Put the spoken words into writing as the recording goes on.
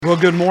Well,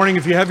 good morning.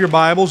 If you have your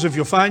Bibles, if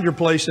you'll find your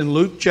place in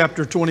Luke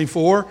chapter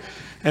 24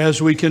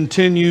 as we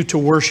continue to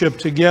worship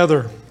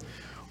together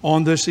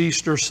on this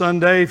Easter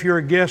Sunday. If you're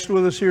a guest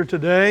with us here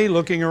today,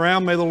 looking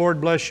around, may the Lord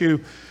bless you.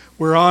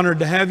 We're honored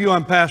to have you.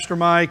 I'm Pastor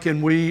Mike,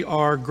 and we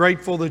are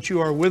grateful that you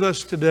are with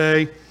us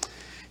today.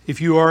 If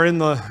you are in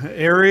the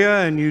area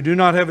and you do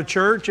not have a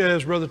church,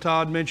 as Brother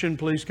Todd mentioned,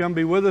 please come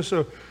be with us.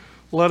 So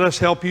let us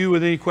help you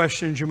with any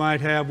questions you might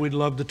have. We'd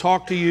love to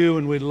talk to you,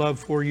 and we'd love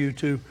for you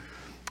to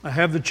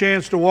have the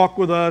chance to walk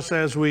with us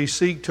as we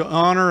seek to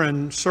honor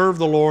and serve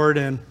the Lord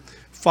and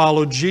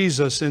follow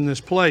Jesus in this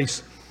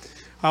place.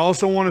 I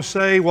also want to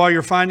say, while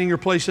you're finding your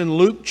place in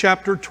Luke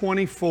chapter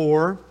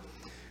 24,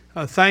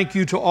 thank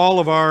you to all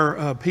of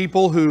our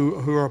people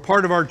who are a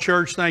part of our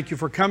church. Thank you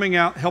for coming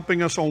out,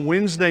 helping us on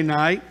Wednesday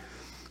night.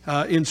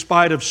 In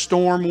spite of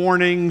storm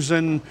warnings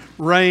and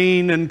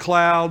rain and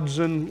clouds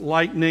and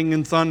lightning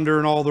and thunder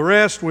and all the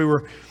rest,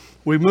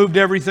 we moved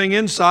everything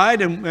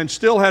inside and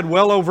still had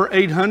well over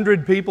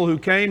 800 people who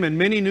came, and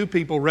many new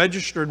people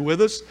registered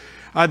with us.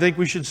 I think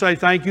we should say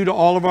thank you to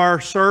all of our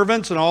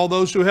servants and all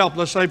those who helped.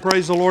 Let's say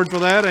praise the Lord for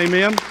that.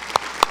 Amen.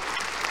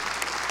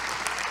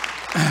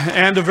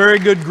 And a very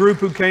good group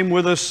who came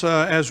with us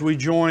as we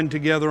joined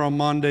together on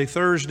Monday,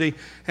 Thursday.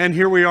 And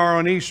here we are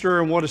on Easter,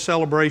 and what a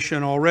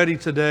celebration already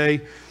today.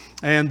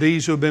 And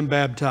these who have been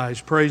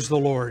baptized. Praise the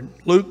Lord.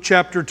 Luke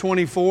chapter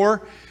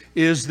 24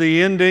 is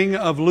the ending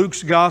of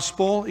Luke's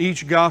gospel.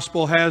 Each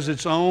gospel has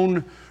its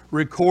own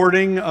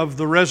recording of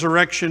the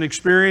resurrection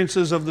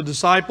experiences of the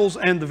disciples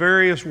and the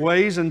various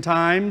ways and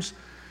times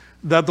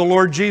that the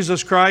Lord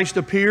Jesus Christ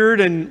appeared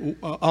and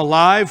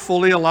alive,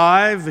 fully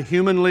alive,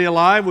 humanly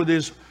alive, with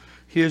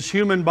his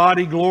human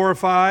body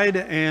glorified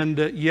and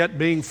yet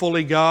being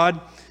fully God.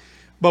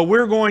 But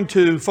we're going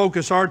to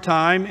focus our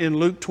time in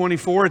Luke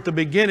 24 at the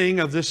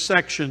beginning of this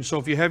section. So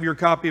if you have your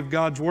copy of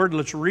God's Word,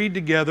 let's read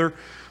together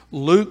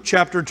Luke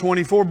chapter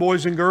 24,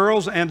 boys and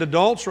girls and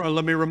adults.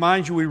 Let me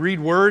remind you, we read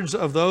words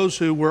of those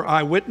who were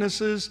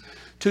eyewitnesses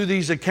to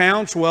these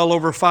accounts. Well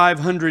over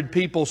 500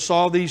 people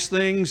saw these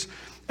things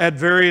at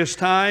various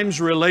times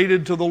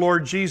related to the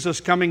Lord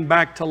Jesus coming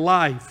back to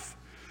life.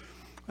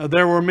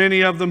 There were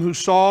many of them who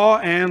saw,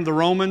 and the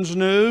Romans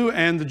knew,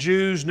 and the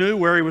Jews knew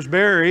where he was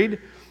buried.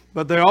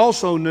 But they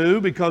also knew,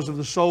 because of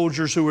the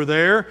soldiers who were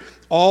there,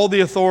 all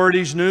the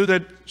authorities knew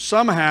that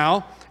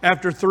somehow,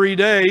 after 3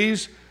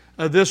 days,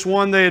 this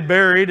one they had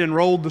buried and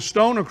rolled the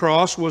stone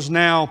across was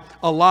now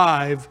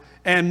alive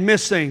and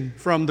missing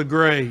from the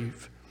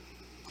grave.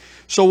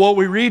 So what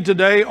we read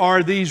today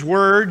are these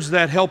words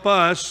that help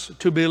us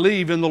to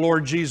believe in the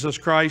Lord Jesus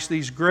Christ,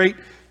 these great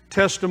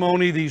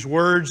testimony, these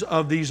words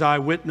of these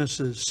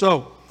eyewitnesses.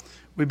 So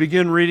we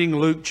begin reading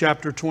Luke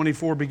chapter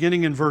 24,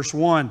 beginning in verse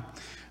 1.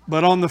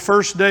 But on the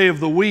first day of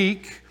the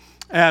week,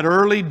 at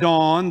early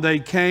dawn, they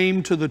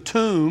came to the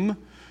tomb,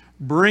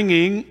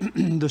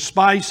 bringing the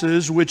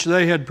spices which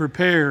they had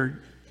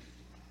prepared.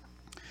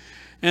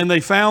 And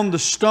they found the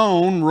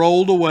stone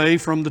rolled away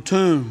from the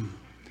tomb.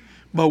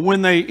 But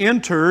when they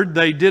entered,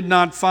 they did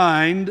not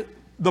find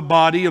the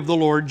body of the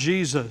Lord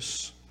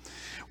Jesus.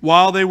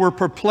 While they were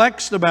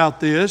perplexed about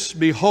this,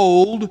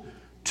 behold,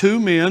 2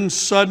 men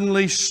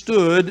suddenly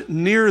stood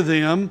near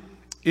them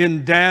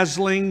in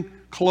dazzling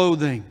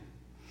clothing.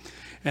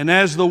 And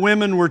as the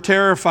women were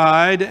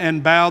terrified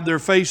and bowed their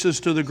faces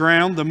to the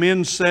ground, the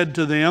men said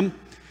to them,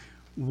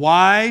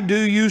 "Why do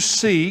you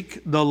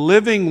seek the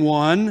living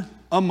one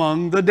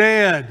among the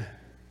dead?"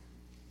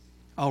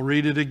 I'll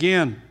read it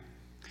again.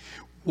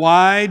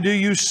 "Why do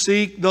you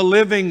seek the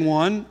living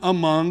one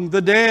among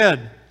the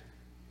dead?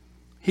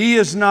 He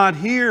is not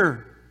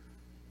here,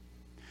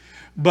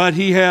 but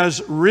he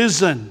has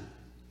risen.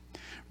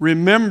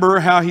 Remember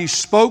how he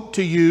spoke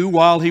to you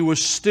while he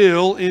was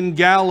still in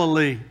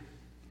Galilee,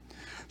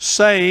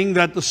 saying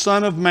that the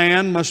Son of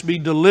Man must be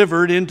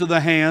delivered into the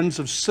hands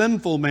of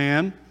sinful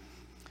men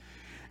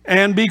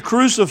and be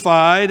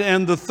crucified,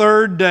 and the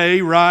third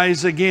day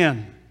rise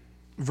again."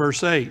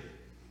 Verse 8.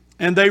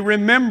 And they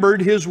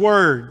remembered his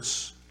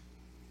words.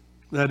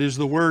 That is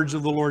the words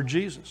of the Lord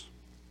Jesus.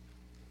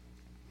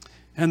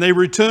 And they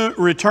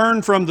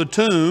returned from the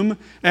tomb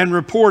and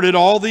reported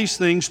all these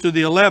things to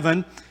the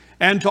 11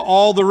 and to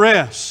all the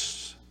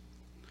rest.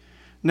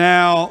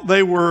 Now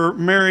they were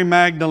Mary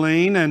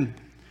Magdalene and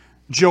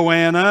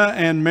Joanna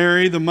and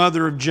Mary, the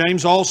mother of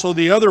James. Also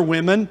the other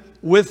women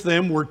with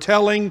them were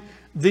telling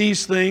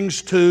these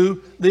things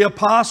to the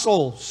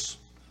apostles.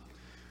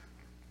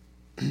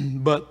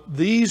 But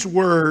these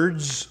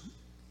words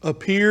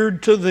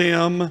appeared to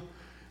them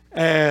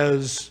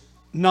as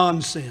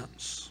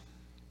nonsense,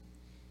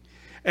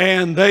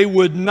 and they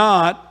would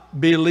not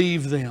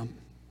believe them.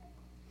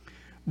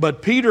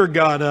 But Peter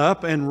got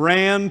up and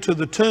ran to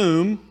the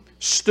tomb,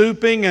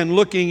 stooping and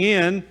looking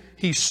in.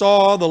 He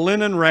saw the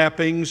linen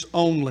wrappings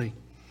only,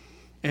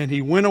 and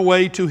he went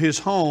away to his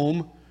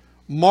home,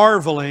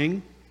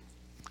 marveling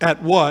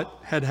at what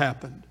had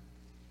happened.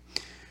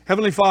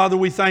 Heavenly Father,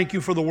 we thank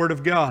you for the Word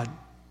of God.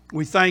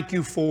 We thank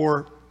you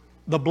for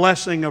the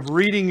blessing of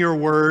reading your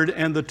Word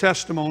and the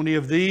testimony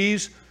of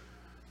these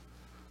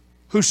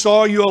who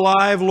saw you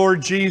alive,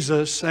 Lord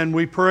Jesus, and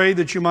we pray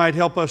that you might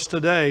help us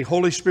today.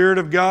 Holy Spirit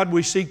of God,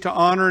 we seek to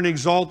honor and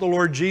exalt the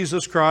Lord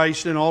Jesus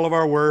Christ in all of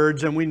our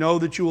words, and we know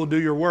that you will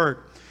do your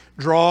work.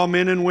 Draw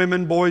men and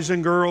women, boys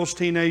and girls,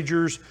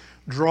 teenagers,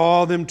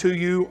 draw them to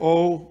you.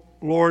 Oh,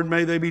 Lord,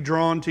 may they be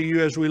drawn to you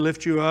as we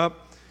lift you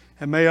up,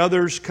 and may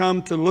others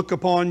come to look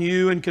upon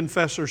you and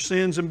confess their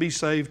sins and be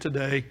saved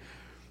today.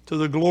 To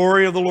the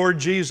glory of the Lord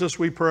Jesus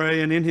we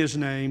pray, and in His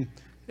name,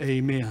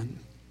 amen.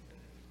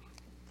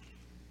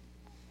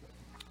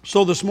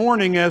 So this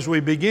morning as we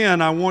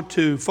begin, I want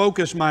to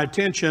focus my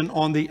attention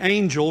on the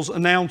angel's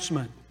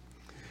announcement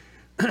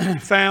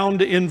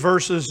found in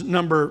verses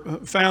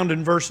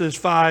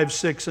 5,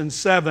 6, and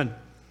 7.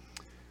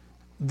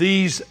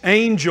 These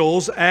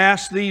angels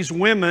asked these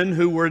women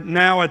who were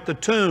now at the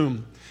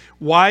tomb,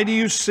 "Why do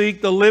you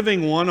seek the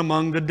living one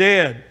among the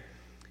dead?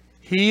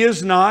 He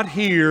is not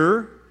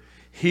here.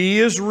 He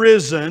is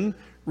risen.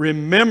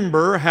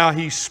 Remember how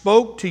He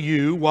spoke to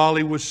you while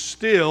He was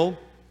still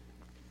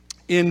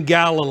in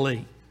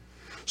Galilee."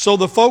 So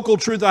the focal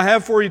truth I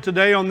have for you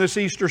today on this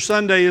Easter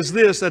Sunday is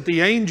this, that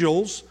the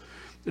angels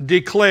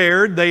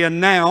declared, they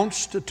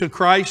announced to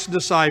Christ's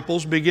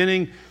disciples,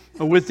 beginning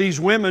with these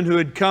women who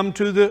had come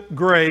to the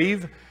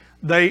grave,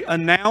 they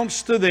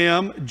announced to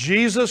them,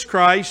 Jesus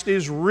Christ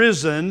is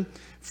risen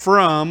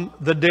from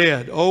the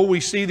dead. Oh,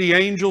 we see the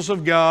angels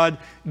of God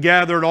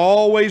gathered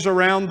always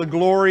around the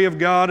glory of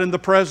God and the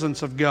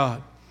presence of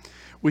God.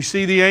 We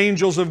see the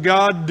angels of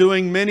God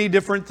doing many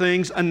different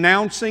things,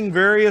 announcing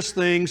various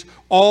things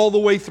all the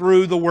way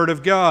through the Word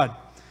of God.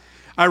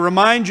 I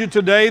remind you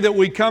today that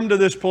we come to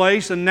this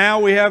place and now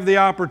we have the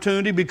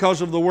opportunity,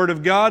 because of the Word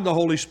of God, the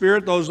Holy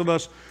Spirit, those of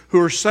us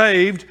who are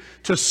saved,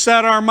 to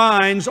set our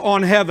minds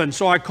on heaven.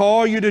 So I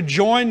call you to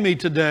join me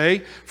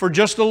today for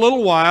just a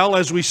little while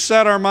as we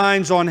set our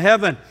minds on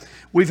heaven.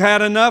 We've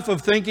had enough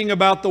of thinking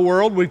about the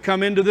world. We've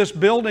come into this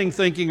building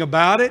thinking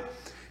about it.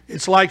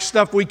 It's like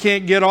stuff we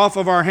can't get off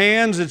of our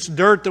hands. It's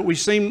dirt that we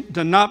seem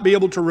to not be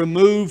able to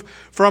remove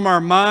from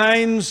our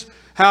minds.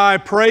 How I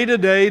pray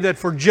today that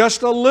for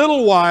just a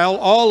little while,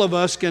 all of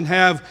us can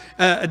have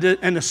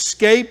an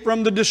escape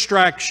from the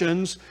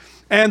distractions,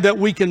 and that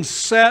we can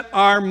set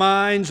our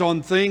minds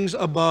on things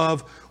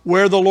above,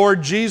 where the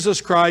Lord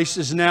Jesus Christ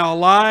is now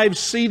alive,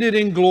 seated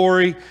in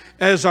glory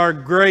as our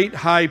great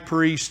high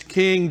priest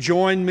king.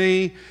 Join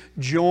me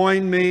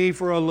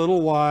for a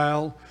little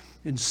while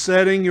in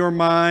setting your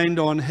mind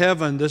on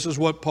heaven. This is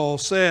what Paul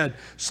said.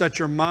 Set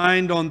your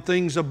mind on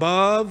things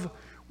above,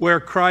 where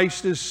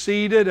Christ is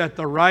seated at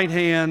the right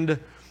hand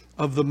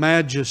of the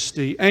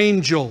Majesty.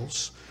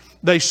 Angels,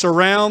 they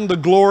surround the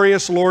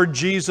glorious Lord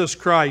Jesus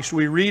Christ.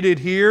 We read it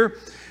here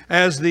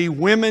as the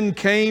women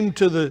came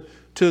to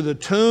the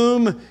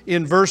tomb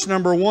in verse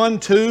number 1,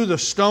 2. The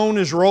stone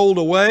is rolled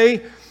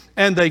away,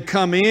 and they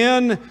come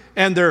in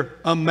and they're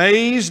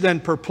amazed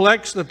and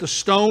perplexed that the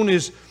stone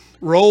is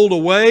rolled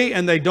away,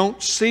 and they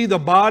don't see the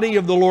body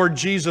of the Lord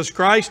Jesus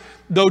Christ,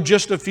 though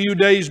just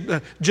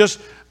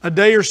a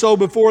day or so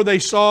before they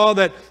saw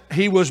that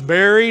He was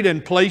buried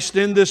and placed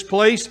in this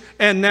place.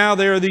 And now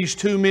there are these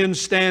two men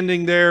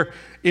standing there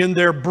in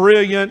their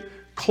brilliant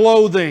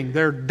clothing,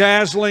 their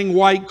dazzling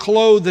white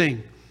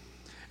clothing.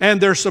 And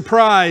they're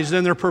surprised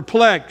and they're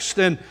perplexed,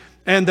 and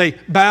they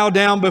bow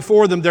down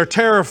before them. They're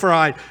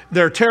terrified.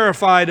 They're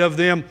terrified of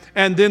them.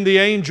 And then the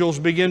angels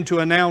begin to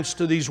announce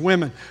to these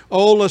women.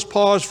 Oh, let's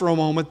pause for a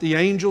moment. The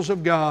angels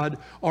of God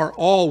are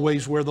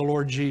always where the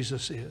Lord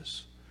Jesus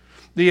is.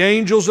 The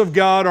angels of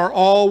God are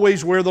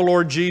always where the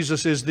Lord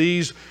Jesus is.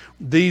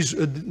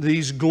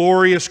 These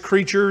glorious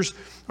creatures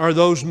are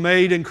those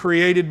made and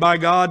created by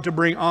God to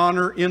bring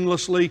honor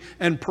endlessly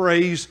and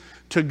praise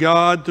to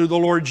God through the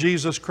Lord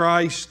Jesus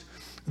Christ.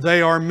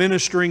 They are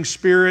ministering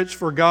spirits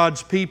for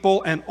God's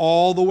people, and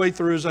all the way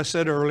through, as I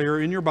said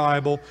earlier, in your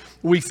Bible,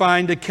 we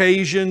find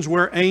occasions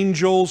where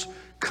angels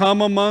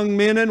come among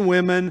men and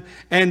women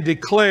and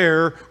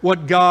declare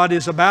what God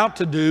is about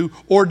to do,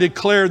 or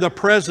declare the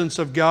presence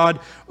of God.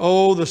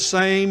 Oh, the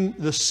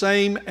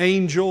same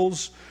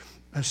angels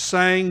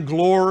sang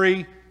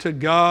glory to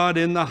God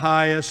in the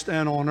highest,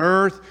 and on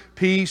earth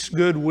peace,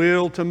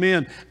 goodwill to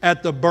men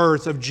at the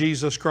birth of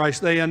Jesus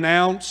Christ.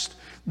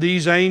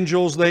 These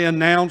angels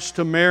announced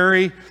to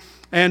Mary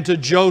and to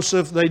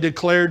Joseph, they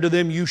declared to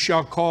them, you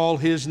shall call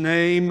His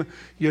name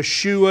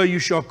Yeshua, you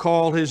shall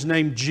call His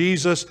name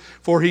Jesus,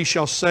 for He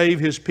shall save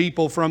His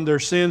people from their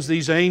sins.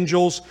 These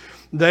angels,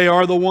 they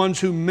are the ones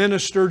who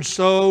ministered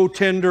so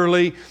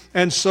tenderly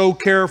and so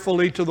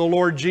carefully to the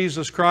Lord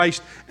Jesus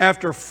Christ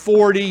after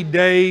 40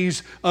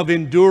 days of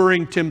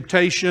enduring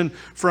temptation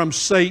from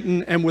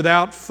Satan, and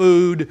without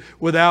food,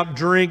 without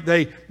drink.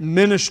 They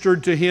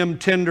ministered to Him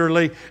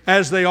tenderly,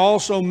 as they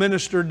also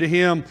ministered to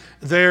Him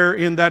there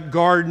in that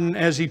garden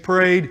as He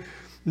prayed,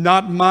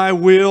 not my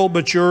will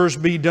but yours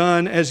be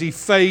done, as He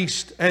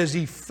faced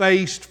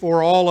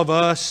for all of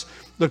us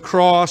the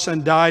cross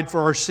and died for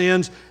our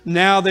sins.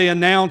 Now they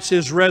announce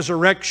His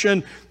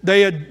resurrection.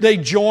 They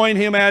join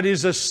Him at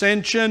His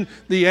ascension.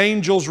 The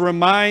angels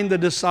remind the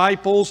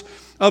disciples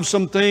of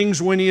some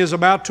things when He is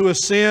about to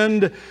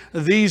ascend.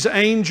 These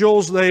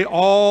angels, they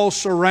all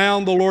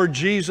surround the Lord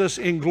Jesus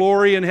in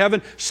glory in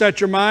heaven. Set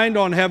your mind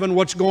on heaven,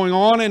 what's going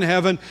on in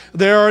heaven.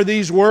 There are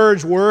these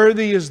words,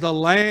 "Worthy is the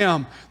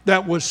Lamb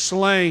that was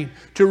slain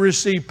to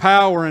receive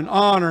power and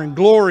honor and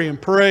glory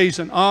and praise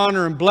and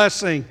honor and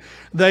blessing."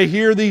 They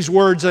hear these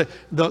words.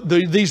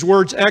 These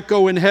words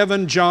echo in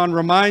heaven. John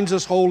reminds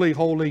us, "Holy,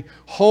 holy,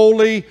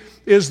 holy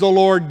is the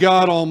Lord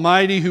God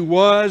Almighty, who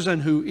was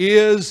and who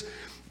is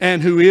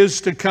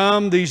to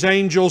come." These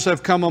angels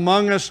have come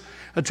among us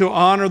to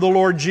honor the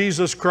Lord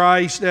Jesus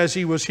Christ as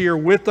He was here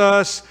with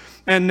us.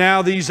 And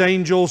now these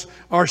angels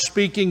are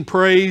speaking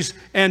praise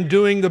and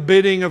doing the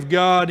bidding of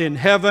God in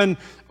heaven.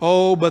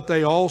 Oh, but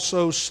they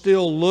also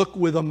still look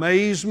with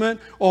amazement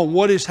on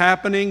what is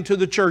happening to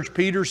the church.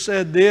 Peter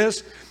said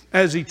this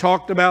as he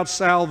talked about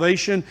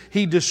salvation.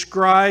 He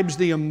describes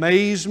the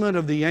amazement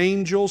of the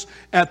angels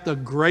at the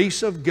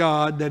grace of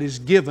God that is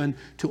given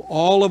to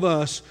all of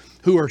us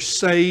who are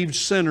saved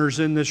sinners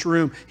in this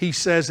room. He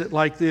says it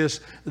like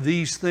this: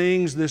 these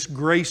things, this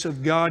grace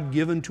of God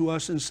given to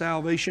us in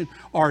salvation,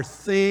 are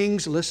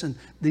things, listen,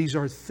 these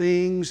are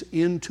things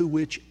into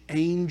which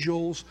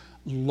angels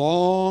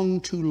long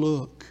to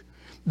look.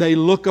 They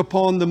look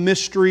upon the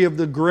mystery of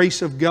the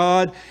grace of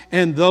God,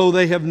 and though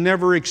they have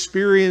never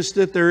experienced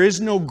it, there is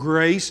no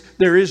grace,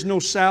 there is no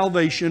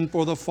salvation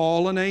for the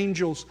fallen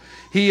angels.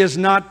 He has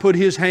not put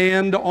His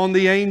hand on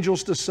the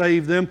angels to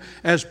save them.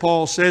 As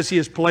Paul says, He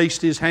has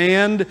placed His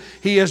hand.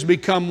 He has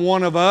become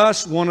one of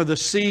us, one of the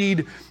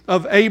seed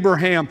of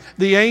Abraham.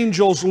 The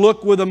angels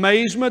look with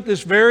amazement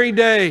this very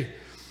day.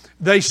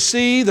 They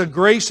see the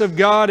grace of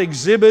God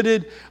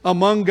exhibited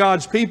among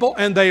God's people,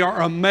 and they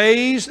are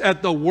amazed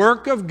at the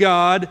work of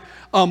God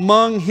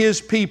among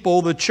His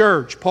people, the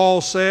church.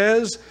 Paul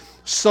says,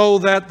 so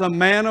that the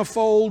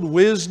manifold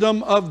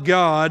wisdom of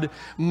God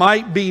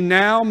might be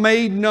now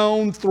made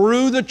known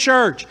through the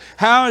church.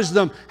 How is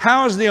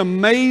the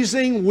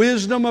amazing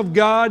wisdom of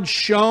God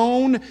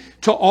shown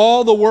to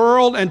all the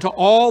world and to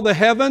all the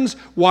heavens?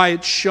 Why,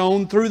 it's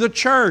shown through the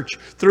church,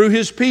 through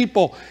His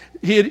people.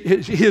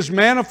 His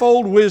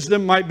manifold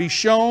wisdom might be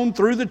shown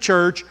through the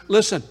church,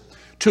 listen,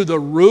 to the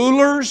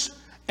rulers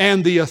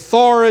and the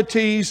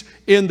authorities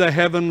in the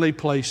heavenly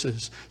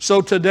places.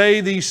 So today,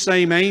 these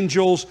same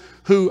angels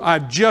who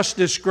I've just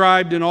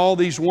described in all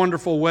these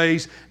wonderful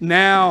ways,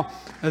 now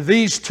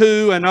these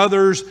two and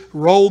others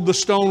rolled the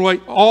stone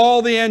away.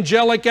 All the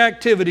angelic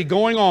activity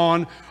going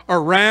on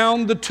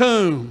around the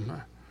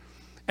tomb.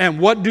 And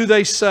what do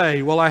they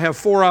say? Well, I have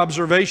 4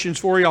 observations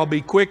for you. I'll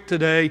be quick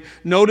today.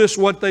 Notice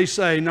what they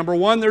say. Number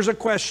 1, there's a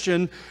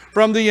question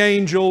from the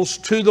angels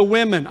to the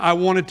women. I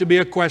want it to be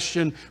a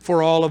question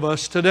for all of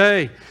us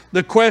today.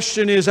 The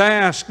question is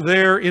asked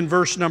there in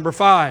verse number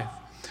 5.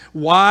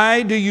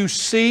 Why do you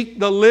seek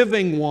the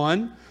living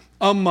one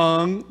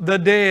among the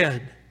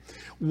dead?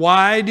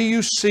 Why do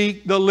you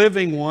seek the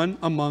living one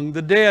among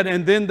the dead?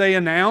 And then they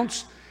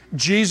announce,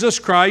 Jesus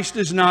Christ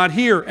is not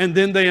here. And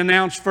then they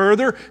announce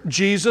further,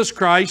 Jesus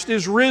Christ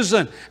is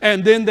risen.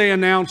 And then they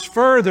announce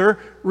further,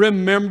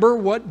 remember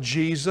what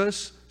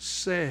Jesus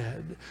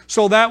said.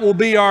 So that will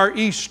be our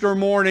Easter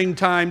morning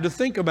time to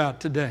think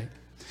about today.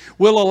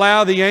 We'll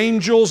allow the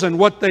angels and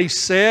what they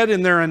said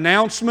in their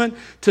announcement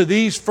to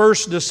these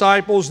first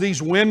disciples,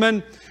 these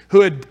women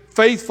who had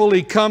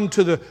faithfully come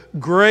to the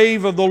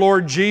grave of the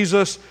Lord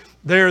Jesus.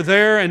 They're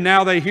there, and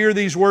now they hear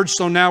these words,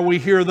 so now we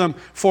hear them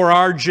for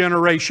our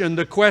generation.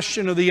 The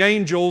question of the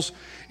angels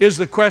is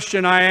the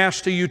question I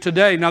ask to you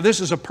today. Now, this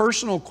is a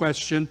personal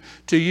question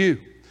to you.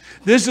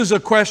 This is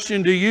a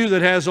question to you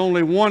that has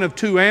only one of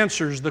 2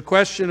 answers. The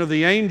question of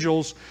the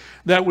angels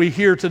that we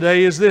hear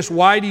today is this: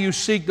 why do you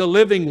seek the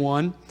living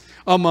one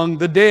among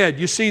the dead?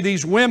 You see,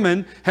 these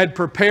women had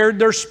prepared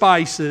their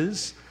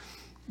spices.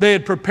 They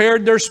had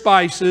prepared their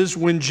spices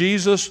when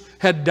Jesus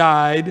had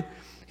died.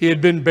 He had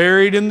been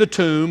buried in the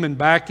tomb, and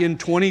back in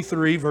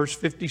 23, verse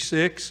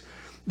 56,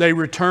 they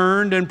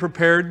returned and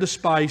prepared the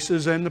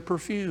spices and the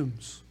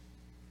perfumes.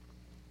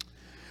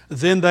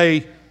 Then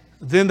they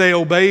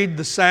obeyed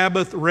the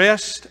Sabbath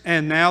rest,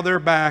 and now they're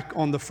back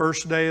on the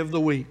first day of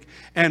the week.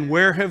 And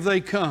where have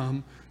they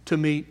come to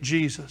meet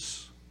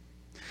Jesus?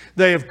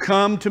 They have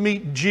come to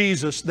meet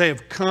Jesus. They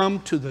have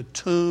come to the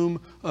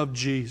tomb of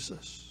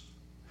Jesus.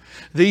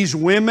 These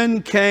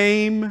women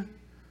came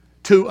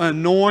to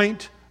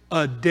anoint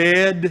a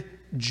dead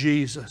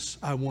Jesus.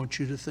 I want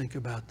you to think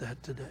about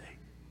that today.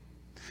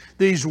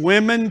 These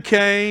women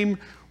came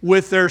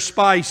with their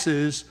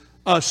spices,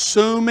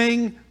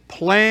 assuming,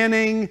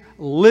 planning,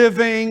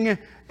 living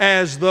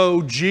as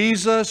though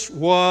Jesus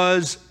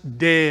was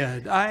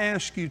dead. I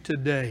ask you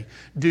today,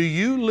 do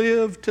you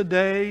live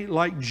today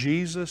like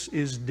Jesus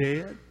is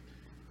dead?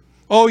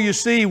 Oh, you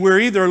see, we're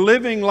either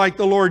living like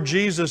the Lord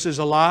Jesus is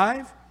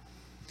alive,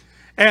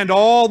 and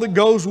all that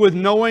goes with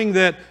knowing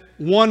that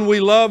one we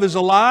love is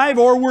alive,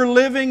 or we're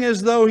living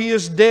as though He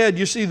is dead.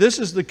 You see, this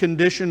is the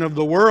condition of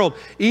the world.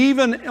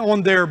 Even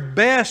on their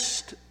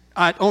best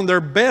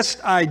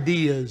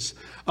ideas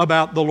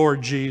about the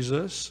Lord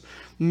Jesus,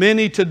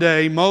 Many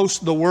today, most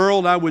of the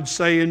world, I would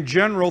say in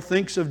general,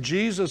 thinks of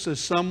Jesus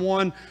as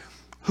someone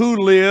who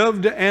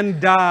lived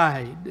and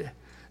died.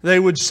 They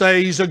would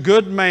say he's a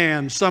good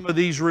man. Some of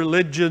these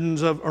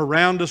religions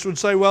around us would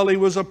say, well, he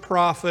was a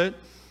prophet,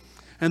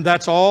 and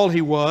that's all he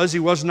was. He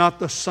was not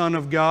the Son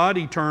of God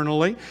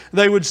eternally.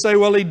 They would say,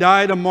 well, he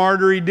died a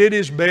martyr. He did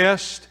his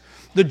best.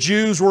 The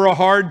Jews were a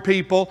hard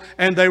people,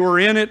 and they were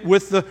in it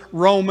with the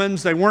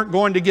Romans. They weren't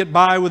going to get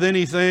by with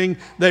anything.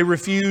 They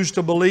refused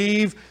to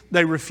believe.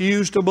 They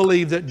refused to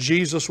believe that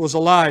Jesus was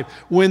alive.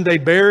 When they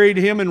buried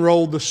him and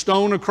rolled the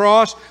stone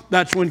across,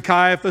 that's when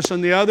Caiaphas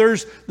and the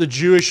others, the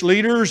Jewish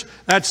leaders,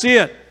 that's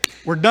it.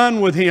 We're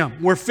done with him.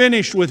 We're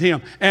finished with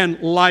him. And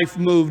life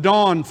moved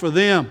on for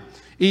them.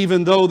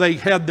 Even though they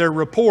had their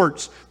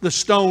reports, the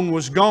stone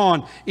was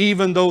gone.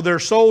 Even though their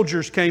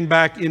soldiers came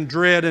back in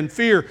dread and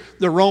fear,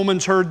 the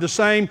Romans heard the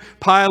same.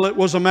 Pilate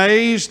was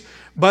amazed,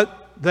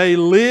 but they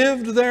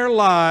lived their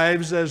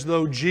lives as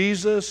though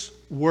Jesus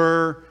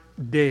were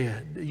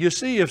dead. You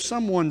see, if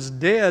someone's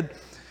dead,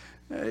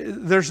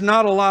 there's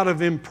not a lot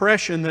of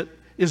impression that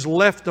is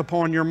left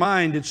upon your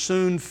mind. It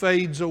soon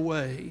fades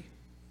away.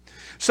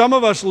 Some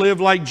of us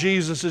live like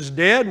Jesus is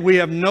dead. We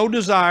have no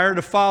desire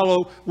to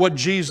follow what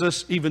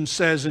Jesus even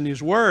says in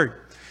His Word.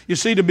 You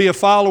see, to be a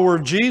follower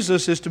of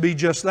Jesus is to be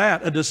just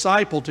that, a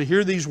disciple, to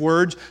hear these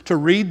words, to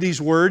read these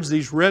words,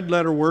 these red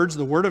letter words,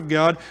 the Word of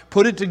God,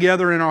 put it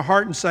together in our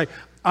heart and say,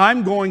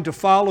 I'm going to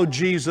follow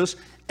Jesus,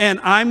 and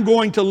I'm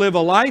going to live a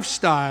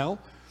lifestyle.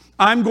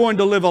 I'm going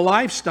to live a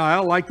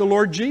lifestyle like the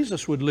Lord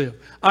Jesus would live.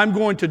 I'm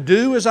going to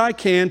do as I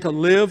can to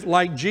live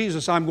like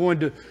Jesus. I'm going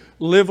to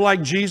live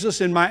like Jesus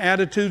in my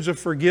attitudes of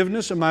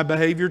forgiveness and my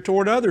behavior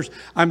toward others.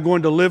 I'm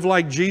going to live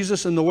like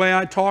Jesus in the way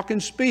I talk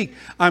and speak.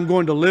 I'm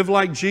going to live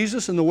like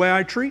Jesus in the way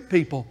I treat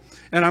people.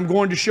 And I'm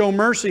going to show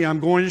mercy.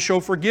 I'm going to show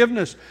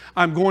forgiveness.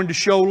 I'm going to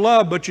show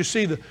love. But you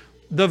see,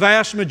 the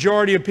vast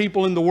majority of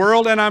people in the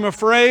world, and I'm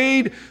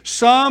afraid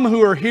some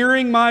who are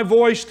hearing my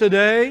voice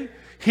today,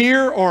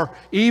 here or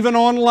even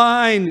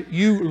online,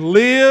 you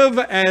live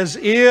as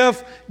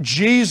if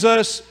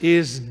Jesus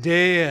is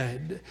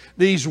dead.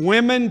 These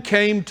women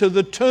came to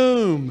the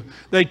tomb.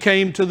 They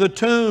came to the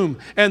tomb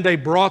and they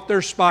brought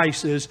their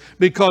spices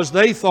because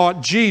they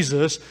thought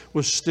Jesus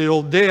was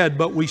still dead.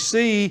 But we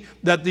see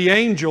that the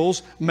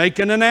angels make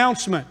an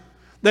announcement.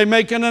 They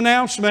make an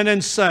announcement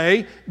and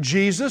say,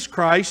 Jesus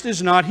Christ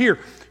is not here.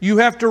 You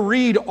have to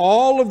read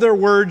all of their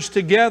words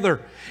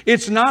together.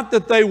 It's not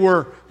that they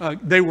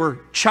were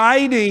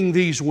chiding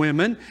these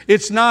women.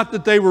 It's not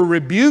that they were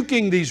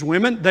rebuking these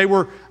women. They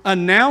were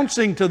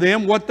announcing to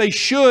them what they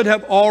should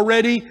have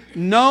already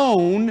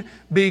known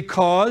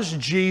because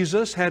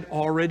Jesus had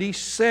already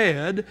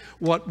said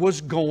what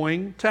was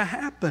going to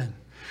happen.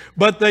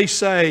 But they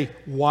say,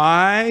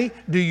 why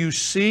do you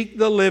seek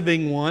the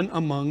living one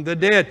among the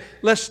dead?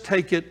 Let's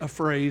take it a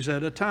phrase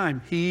at a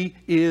time. He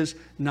is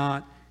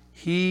not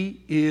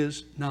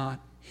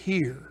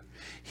here.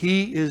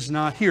 He is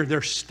not here.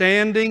 They're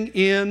standing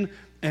in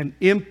an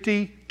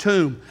empty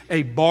tomb,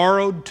 a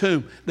borrowed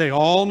tomb. They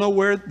all knew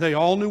where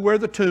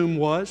the tomb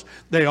was.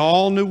 They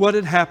all knew what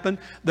had happened.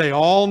 They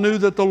all knew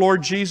that the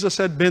Lord Jesus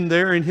had been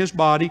there in His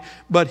body,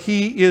 but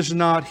He is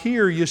not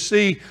here. You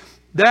see,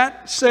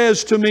 that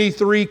says to me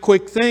three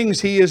quick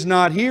things. He is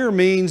not here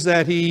means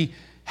that He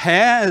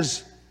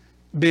has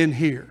been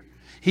here.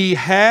 He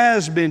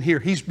has been here.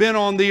 He's been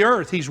on the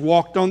earth. He's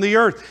walked on the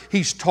earth.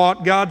 He's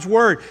taught God's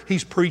Word.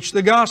 He's preached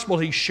the gospel.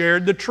 He's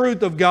shared the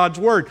truth of God's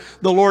Word.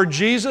 The Lord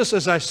Jesus,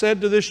 as I said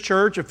to this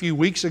church a few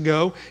weeks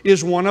ago,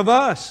 is one of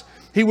us.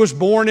 He was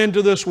born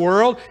into this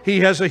world.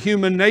 He has a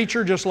human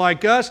nature just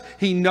like us.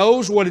 He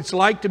knows what it's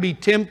like to be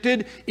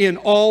tempted in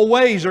all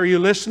ways. Are you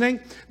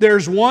listening?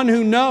 There's one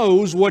who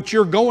knows what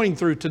you're going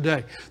through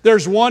today.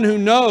 There's one who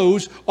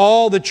knows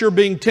all that you're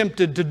being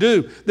tempted to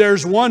do.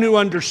 There's one who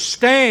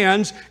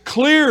understands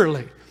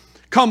clearly,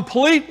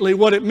 completely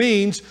what it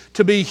means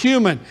to be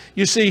human.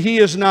 You see, He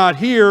is not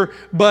here,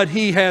 but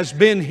He has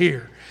been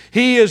here.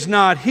 He is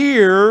not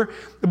here,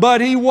 but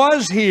He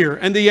was here.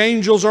 And the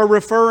angels are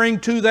referring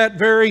to that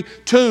very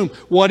tomb.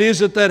 What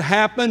is it that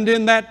happened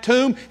in that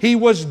tomb? He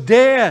was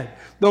dead.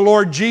 The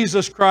Lord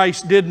Jesus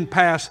Christ didn't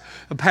pass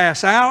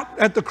out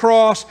at the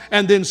cross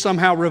and then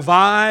somehow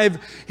revive.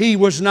 He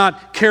was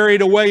not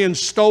carried away and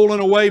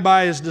stolen away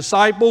by His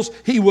disciples.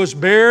 He was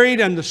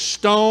buried and the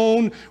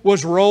stone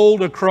was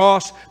rolled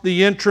across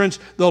the entrance.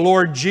 The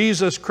Lord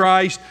Jesus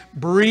Christ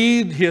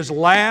breathed His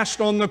last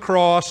on the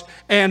cross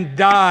and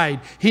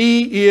died.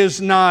 He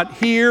is not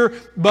here,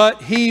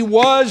 but He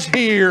was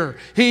here.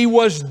 He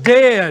was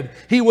dead.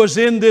 He was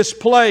in this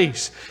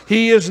place.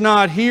 He is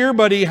not here,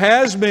 but He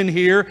has been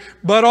here.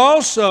 But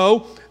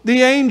also,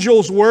 the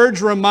angel's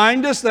words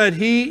remind us that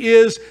He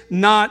is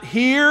not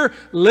here.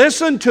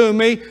 Listen to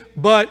me,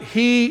 but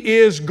He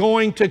is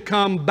going to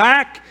come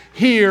back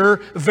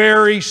here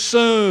very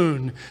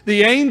soon.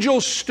 The angel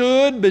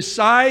stood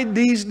beside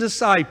these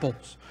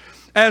disciples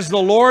as the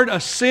Lord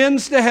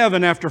ascends to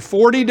heaven after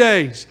 40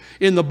 days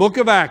in the book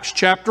of Acts,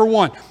 chapter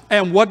 1.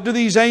 And what do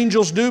these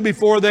angels do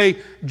before they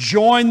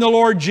join the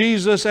Lord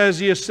Jesus as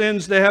He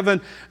ascends to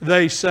heaven?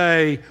 They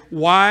say,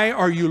 "Why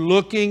are you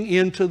looking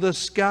into the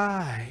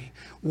sky?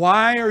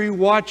 Why are you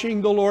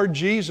watching the Lord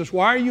Jesus?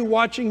 Why are you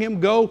watching Him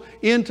go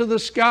into the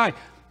sky?"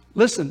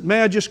 Listen,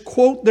 may I just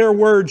quote their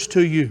words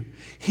to you?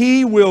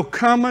 "He will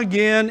come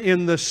again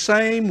in the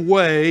same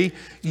way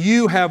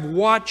you have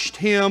watched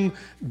Him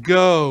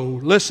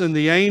go." Listen,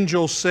 the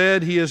angels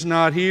said He is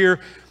not here,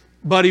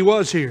 but He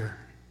was here.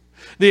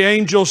 The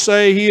angels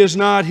say He is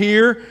not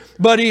here,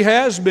 but He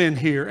has been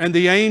here. And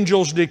the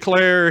angels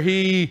declare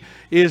He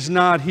is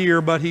not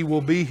here, but He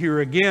will be here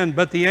again.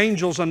 But the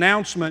angel's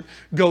announcement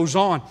goes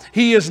on.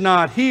 He is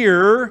not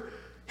here,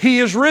 He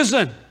is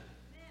risen.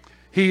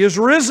 He is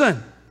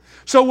risen.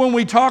 So when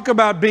we talk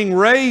about being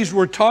raised,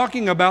 we're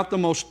talking about the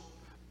most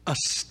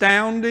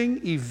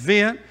astounding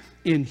event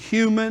in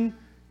human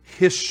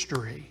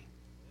history.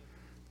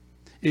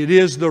 It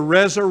is the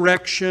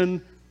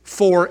resurrection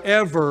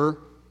forever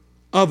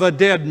of a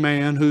dead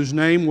man whose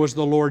name was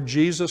the Lord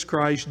Jesus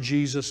Christ,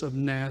 Jesus of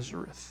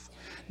Nazareth.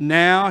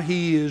 Now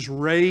He is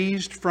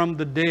raised from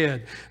the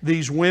dead.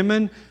 These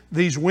women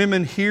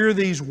hear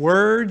these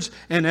words,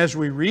 and as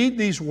we read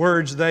these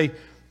words,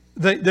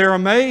 they're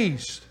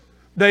amazed.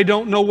 They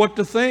don't know what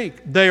to think.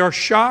 They are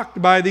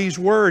shocked by these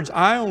words.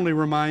 I only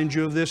remind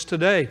you of this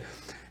today.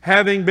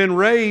 Having been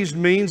raised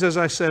means, as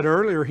I said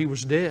earlier, He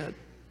was dead.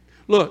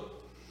 Look,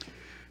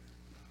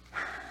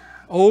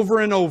 over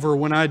and over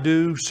when I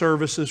do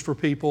services for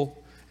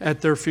people at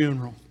their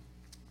funeral,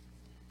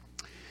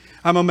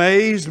 I'm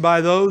amazed by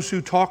those who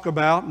talk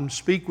about and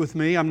speak with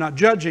me. I'm not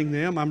judging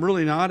them. I'm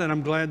really not, and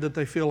I'm glad that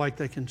they feel like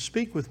they can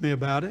speak with me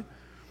about it.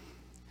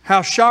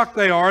 How shocked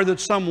they are that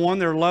someone,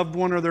 their loved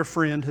one or their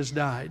friend, has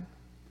died.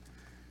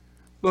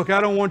 Look,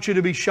 I don't want you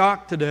to be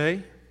shocked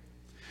today,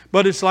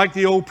 but it's like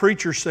the old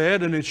preacher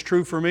said, and it's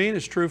true for me and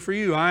it's true for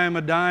you. I am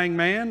a dying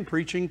man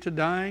preaching to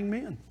dying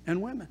men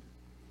and women.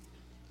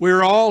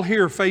 We're all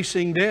here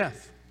facing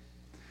death.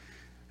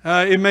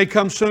 It may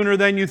come sooner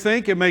than you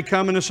think. It may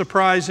come in a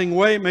surprising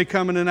way. It may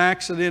come in an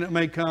accident. It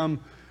may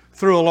come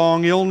through a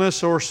long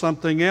illness or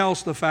something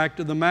else. The fact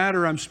of the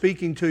matter, I'm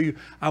speaking to you.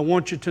 I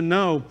want you to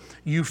know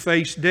you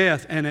face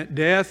death. And at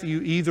death,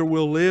 you either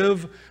will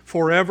live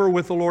forever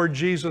with the Lord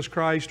Jesus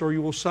Christ or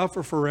you will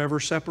suffer forever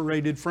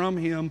separated from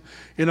Him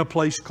in a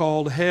place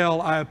called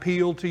hell. I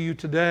appeal to you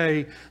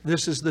today.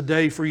 This is the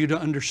day for you to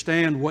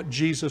understand what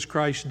Jesus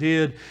Christ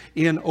did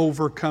in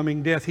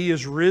overcoming death. He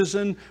is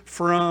risen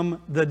from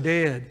the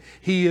dead.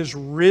 He is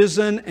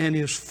risen and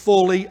is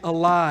fully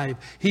alive.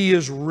 He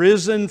is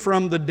risen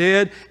from the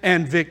dead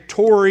and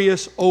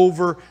victorious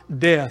over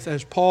death.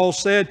 As Paul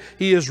said,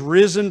 He is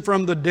risen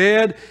from the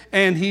dead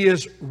and He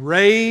is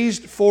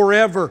raised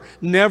forever,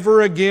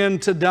 never again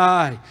to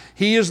die.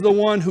 He is the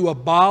one who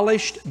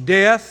abolished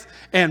death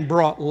and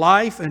brought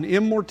life and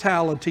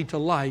immortality to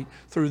light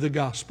through the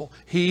gospel.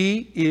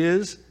 He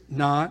is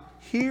not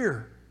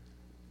here.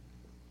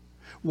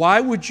 Why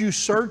would you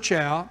search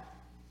out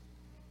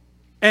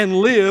and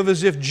live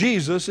as if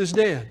Jesus is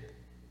dead?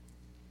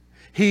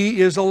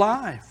 He is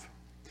alive.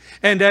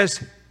 And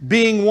as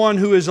being one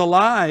who is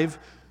alive,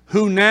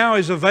 who now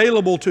is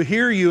available to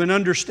hear you and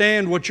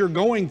understand what you're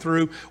going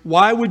through,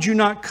 why would you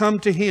not come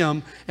to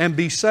Him and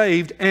be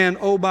saved? And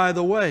oh, by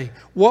the way,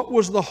 what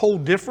was the whole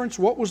difference?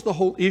 What was the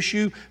whole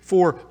issue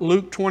for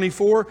Luke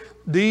 24?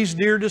 These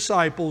dear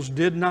disciples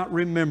did not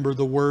remember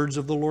the words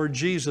of the Lord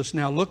Jesus.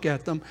 Now look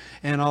at them,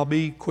 and I'll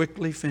be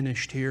quickly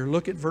finished here.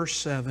 Look at verse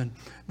 7.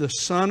 The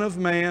Son of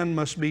Man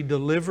must be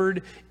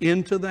delivered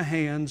into the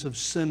hands of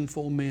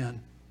sinful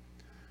men.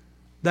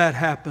 That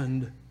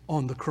happened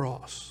on the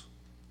cross.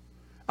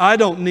 I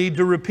don't need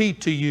to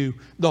repeat to you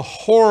the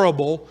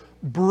horrible,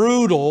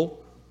 brutal,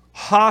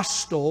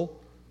 hostile,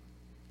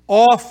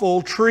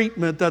 awful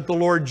treatment that the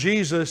Lord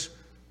Jesus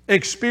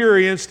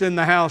experienced in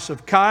the house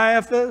of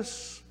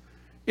Caiaphas,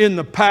 in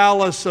the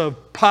palace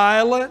of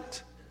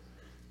Pilate,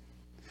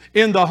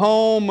 in the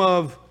home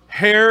of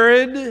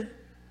Herod,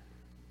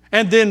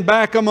 and then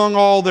back among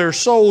all their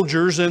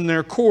soldiers in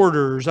their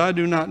quarters. I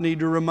do not need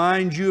to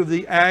remind you of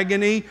the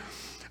agony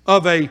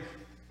of a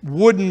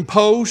wooden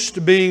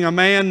post being a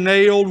man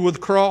nailed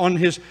on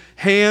his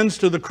hands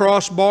to the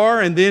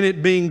crossbar and then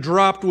it being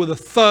dropped with a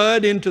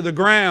thud into the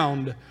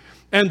ground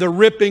and the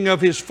ripping of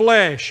his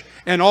flesh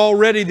and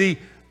already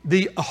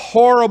the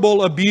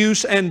horrible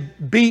abuse and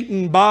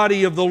beaten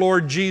body of the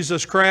Lord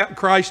Jesus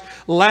Christ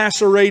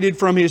lacerated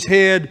from His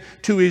head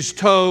to His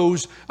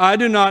toes. I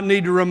do not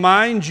need to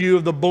remind you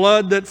of the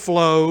blood that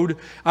flowed.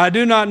 I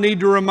do not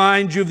need to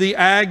remind you of the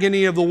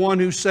agony of the one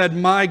who said,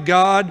 my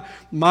God,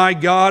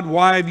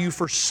 why have you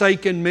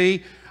forsaken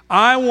me?"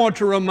 I want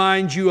to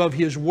remind you of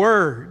His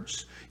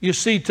words. You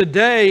see,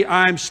 today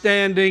I'm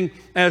standing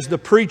as the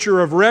preacher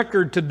of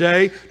record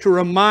today to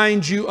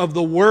remind you of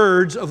the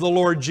words of the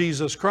Lord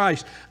Jesus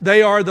Christ.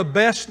 They are the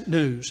best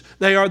news.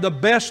 They are the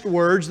best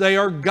words. They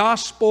are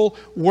gospel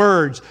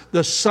words.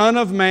 The Son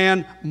of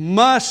Man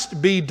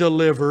must be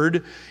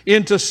delivered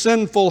into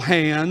sinful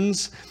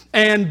hands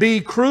and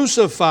be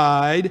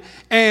crucified,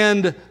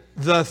 and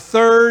the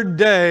third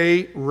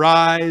day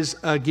rise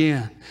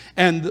again.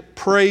 And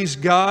praise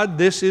God,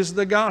 this is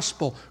the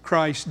gospel.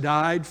 Christ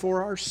died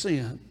for our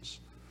sins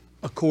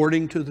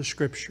according to the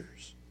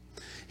Scriptures.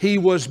 He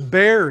was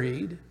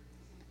buried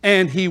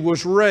and He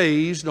was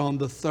raised on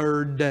the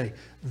third day.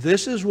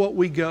 This is what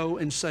we go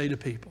and say to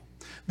people.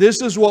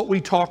 This is what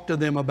we talk to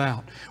them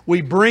about.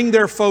 We bring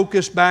their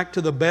focus back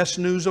to the best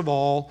news of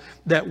all,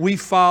 that we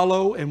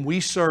follow and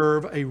we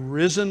serve a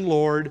risen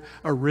Lord,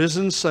 a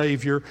risen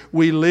Savior.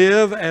 We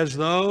live as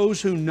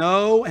those who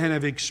know and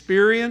have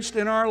experienced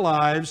in our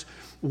lives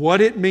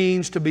what it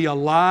means to be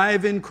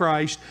alive in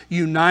Christ,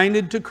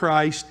 united to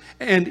Christ,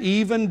 and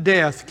even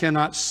death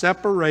cannot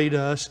separate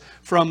us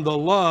from the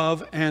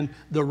love and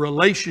the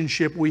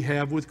relationship we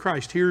have with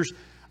Christ. Here's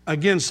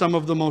again, some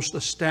of the most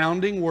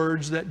astounding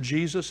words that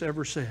Jesus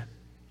ever said.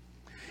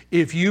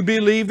 If you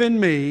believe in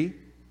me,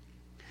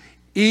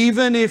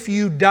 even if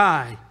you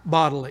die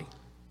bodily,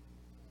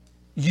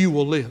 you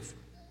will live.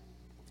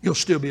 You'll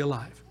still be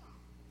alive.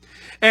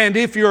 And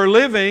if you're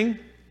living,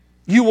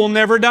 you will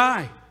never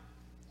die.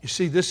 You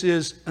see, this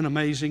is an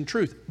amazing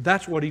truth.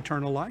 That's what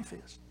eternal life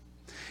is.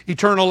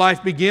 Eternal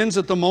life begins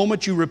at the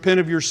moment you repent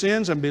of your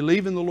sins and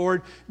believe in the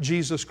Lord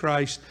Jesus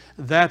Christ.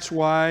 That's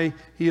why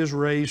He is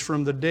raised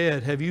from the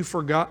dead. Have you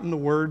forgotten the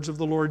words of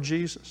the Lord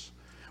Jesus?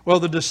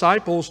 Well, the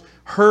disciples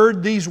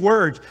heard these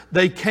words.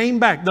 They came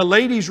back. The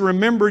ladies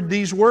remembered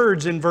these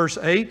words in verse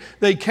 8.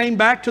 They came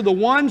back to the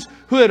ones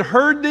who had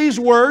heard these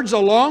words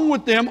along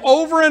with them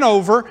over and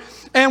over.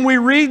 And we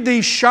read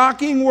these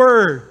shocking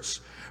words.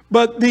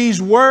 But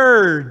these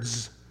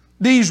words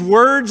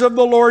of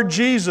the Lord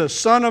Jesus,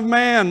 Son of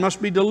Man,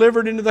 must be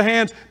delivered into the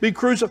hands, be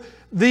crucified.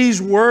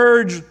 These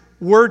words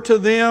were to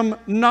them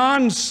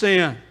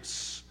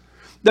nonsense.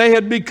 They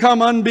had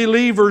become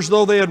unbelievers,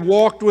 though they had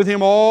walked with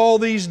Him all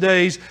these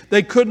days.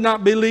 They could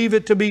not believe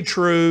it to be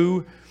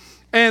true,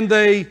 and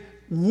they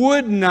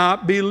would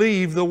not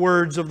believe the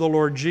words of the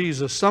Lord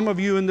Jesus. Some of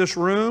you in this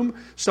room,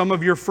 some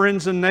of your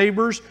friends and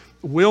neighbors,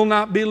 will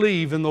not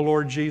believe in the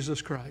Lord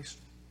Jesus Christ.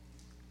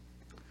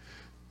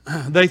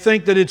 They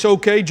think that it's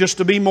okay just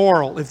to be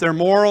moral. If they're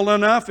moral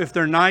enough, if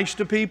they're nice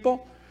to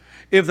people,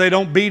 if they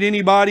don't beat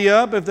anybody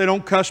up, if they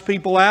don't cuss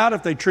people out,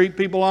 if they treat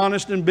people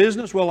honest in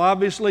business, well,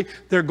 obviously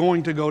they're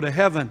going to go to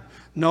heaven.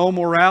 No,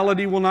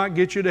 morality will not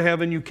get you to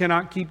heaven. You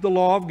cannot keep the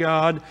law of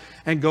God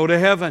and go to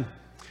heaven.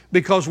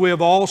 Because we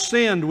have all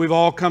sinned. We've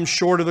all come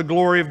short of the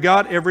glory of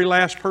God. Every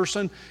last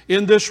person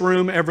in this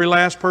room, every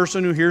last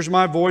person who hears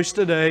my voice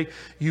today,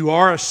 you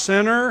are a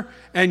sinner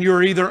and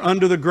you're either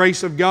under the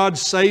grace of God,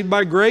 saved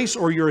by grace,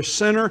 or you're a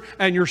sinner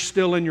and you're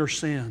still in your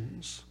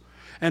sins.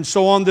 And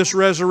so on this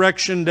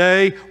resurrection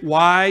day,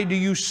 why do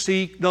you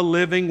seek the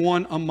living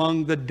one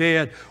among the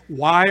dead?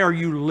 Why are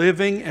you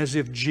living as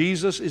if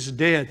Jesus is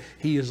dead?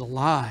 He is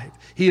alive.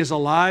 He is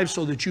alive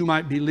so that you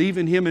might believe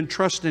in Him and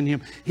trust in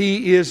Him.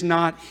 He is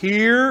not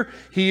here.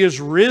 He is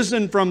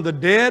risen from the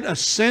dead,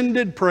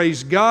 ascended,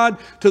 praise God,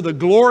 to the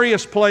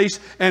glorious place,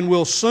 and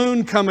will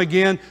soon come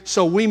again.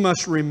 So we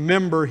must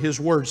remember His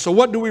words. So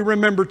what do we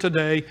remember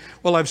today?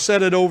 Well, I've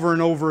said it over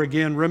and over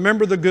again.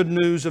 Remember the good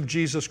news of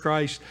Jesus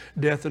Christ's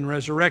death and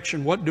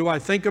resurrection. What do I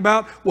think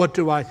about? What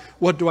do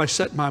I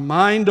set my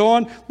mind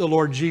on? The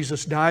Lord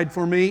Jesus died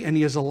for me, and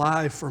He is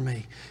alive for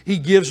me. He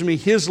gives me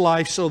His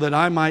life so that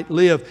I might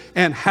live.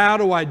 And how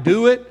do I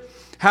do it?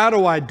 How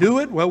do I do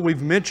it? Well,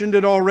 we've mentioned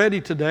it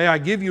already today. I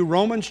give you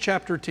Romans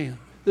chapter 10.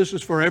 This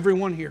is for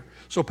everyone here.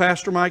 So,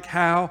 Pastor Mike,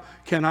 how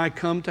can I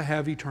come to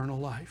have eternal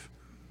life?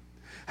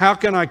 How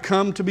can I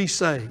come to be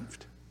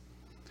saved?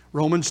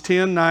 Romans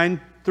 10,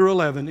 9 through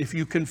 11. If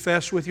you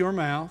confess with your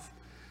mouth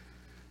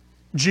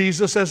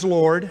Jesus as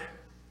Lord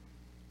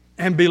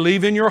and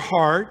believe in your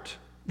heart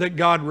that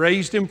God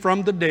raised Him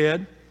from the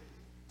dead,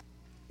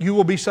 you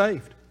will be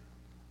saved.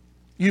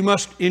 You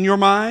must, in your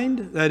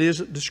mind, that is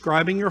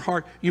describing your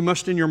heart, you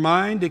must in your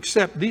mind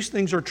accept these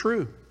things are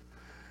true.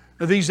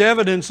 These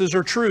evidences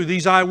are true.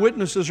 These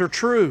eyewitnesses are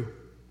true.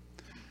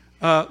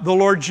 The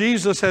Lord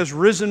Jesus has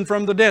risen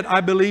from the dead.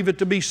 I believe it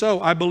to be so.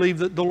 I believe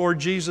that the Lord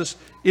Jesus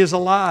is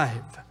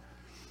alive.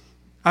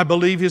 I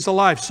believe He's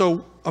alive.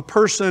 So a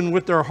person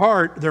with their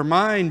heart, their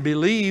mind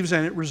believes,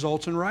 and it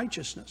results in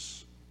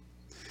righteousness.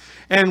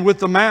 And with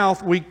the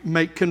mouth, we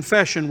make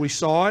confession. We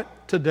saw it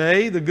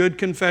today, the good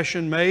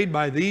confession made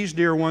by these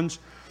dear ones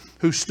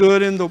who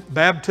stood in the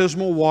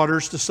baptismal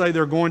waters to say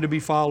they're going to be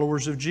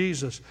followers of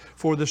Jesus.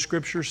 For the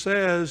Scripture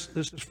says,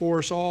 this is for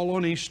us all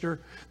on Easter,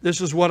 this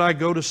is what I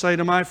go to say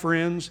to my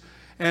friends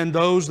and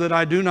those that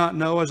I do not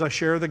know as I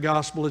share the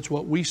gospel. It's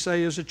what we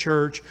say as a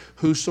church.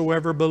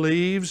 Whosoever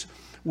believes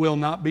will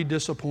not be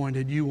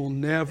disappointed. You will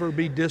never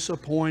be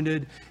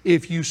disappointed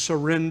if you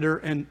surrender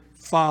and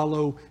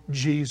follow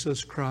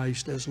Jesus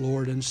Christ as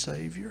Lord and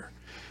Savior.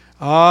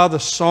 Ah, the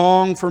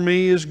song for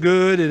me is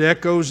good. It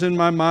echoes in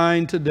my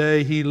mind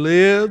today. He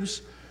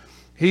lives.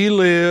 He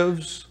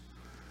lives.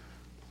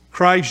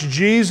 Christ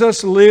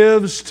Jesus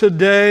lives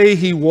today.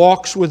 He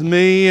walks with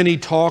me and He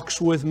talks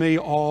with me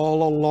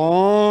all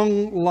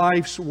along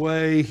life's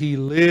way. He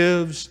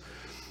lives.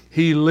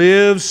 He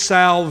lives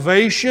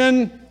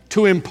salvation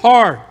to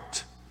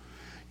impart.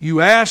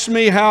 You ask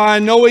me how I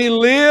know He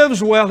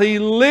lives. Well, He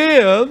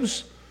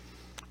lives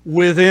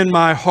within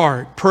my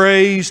heart.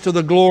 Praise to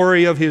the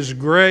glory of His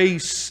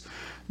grace.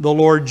 The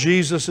Lord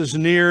Jesus is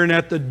near and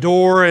at the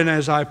door. And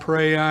as I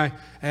pray, I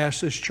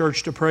ask this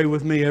church to pray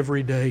with me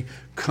every day.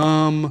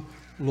 Come,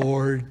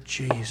 Lord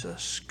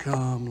Jesus.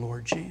 Come,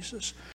 Lord Jesus.